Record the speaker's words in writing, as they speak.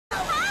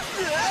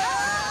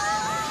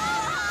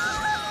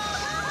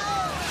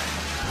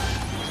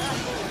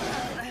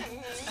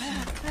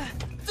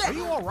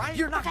all right?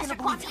 You're not gonna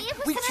believe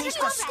it. We chased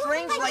the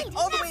strings like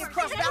all the way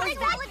across Valley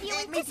View.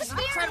 It made these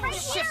incredible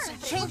shifts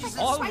and changes.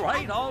 All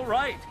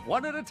right.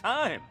 One at a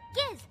time.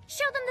 Giz,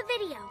 show them the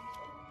video.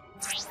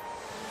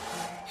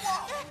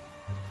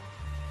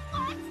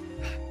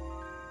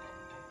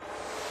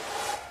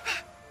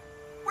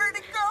 Where'd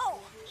it go?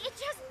 It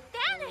just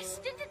vanished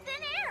into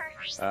thin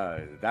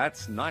air.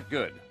 That's not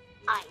good.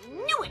 I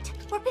knew it!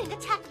 We're being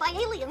attacked by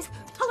aliens.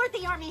 Alert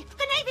the Army,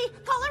 the Navy,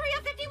 call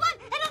Area 51,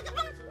 and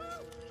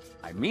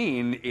I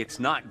mean, it's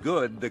not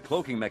good. The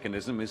cloaking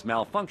mechanism is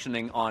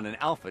malfunctioning on an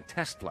alpha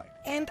test flight.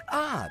 And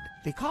odd,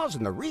 because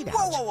in the readouts...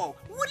 Whoa.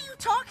 What are you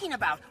talking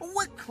about?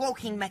 What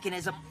cloaking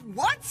mechanism?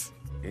 What?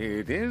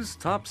 It is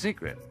top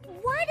secret.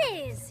 What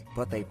is?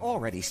 But they've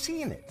already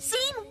seen it.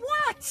 Seen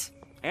what?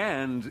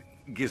 And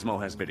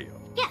Gizmo has video.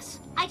 yes,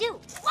 I do.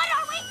 What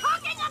are we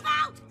talking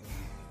about?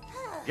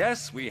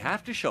 Yes, we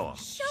have to show him.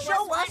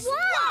 Show us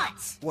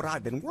what? What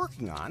I've been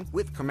working on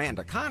with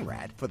Commander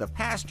Conrad for the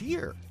past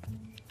year.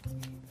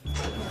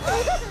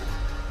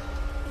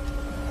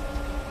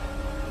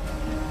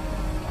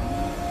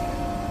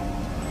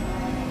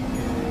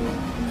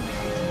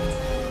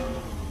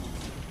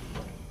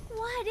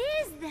 What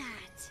is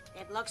that?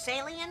 It looks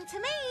alien to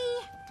me.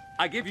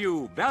 I give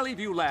you Valley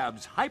View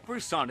Labs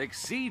Hypersonic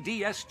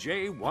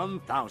CDSJ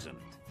 1000.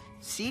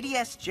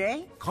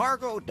 CDSJ?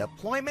 Cargo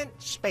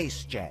Deployment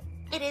Space Jet.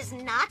 It is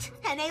not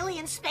an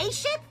alien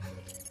spaceship?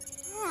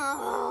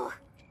 Oh.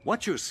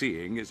 What you're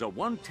seeing is a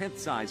 1/10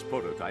 size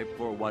prototype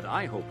for what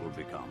I hope will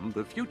become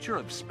the future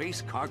of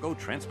space cargo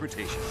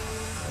transportation.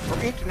 For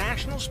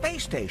international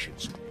space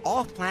stations,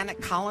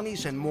 off-planet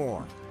colonies, and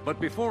more. But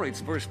before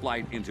its first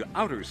flight into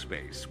outer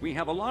space, we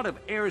have a lot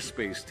of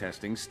airspace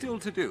testing still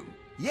to do.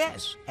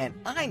 Yes, and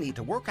I need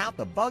to work out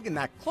the bug in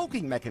that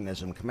cloaking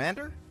mechanism,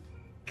 Commander.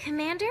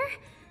 Commander?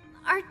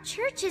 Our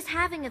church is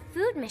having a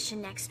food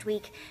mission next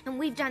week, and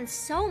we've done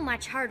so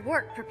much hard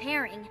work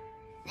preparing.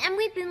 And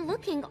we've been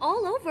looking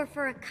all over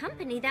for a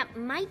company that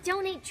might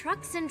donate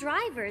trucks and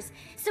drivers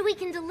so we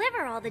can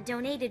deliver all the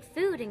donated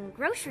food and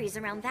groceries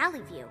around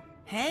Valley View.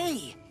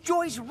 Hey,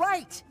 Joy's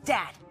right.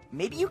 Dad,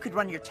 maybe you could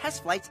run your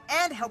test flights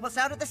and help us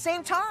out at the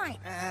same time.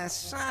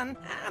 Son,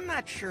 I'm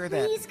not sure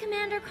that... Please,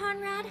 Commander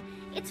Conrad.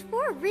 It's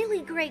for a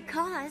really great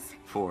cause.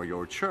 For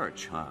your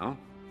church, huh?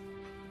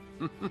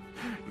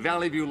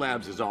 Valley View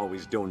Labs has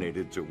always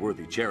donated to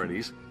worthy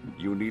charities.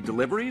 You need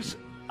deliveries?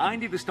 I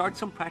need to start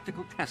some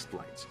practical test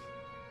flights.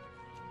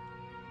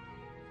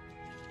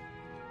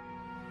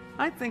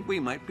 I think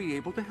we might be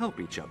able to help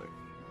each other.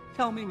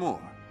 Tell me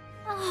more.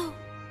 Oh,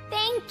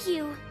 thank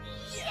you.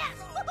 Yes!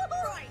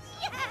 Right!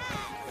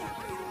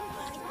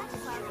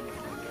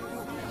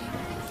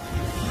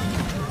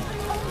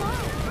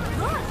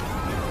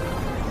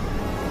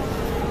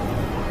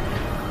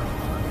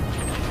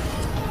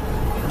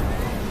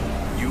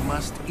 You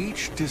must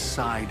each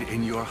decide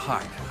in your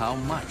heart how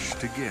much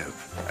to give,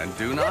 and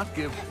do not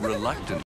give reluctant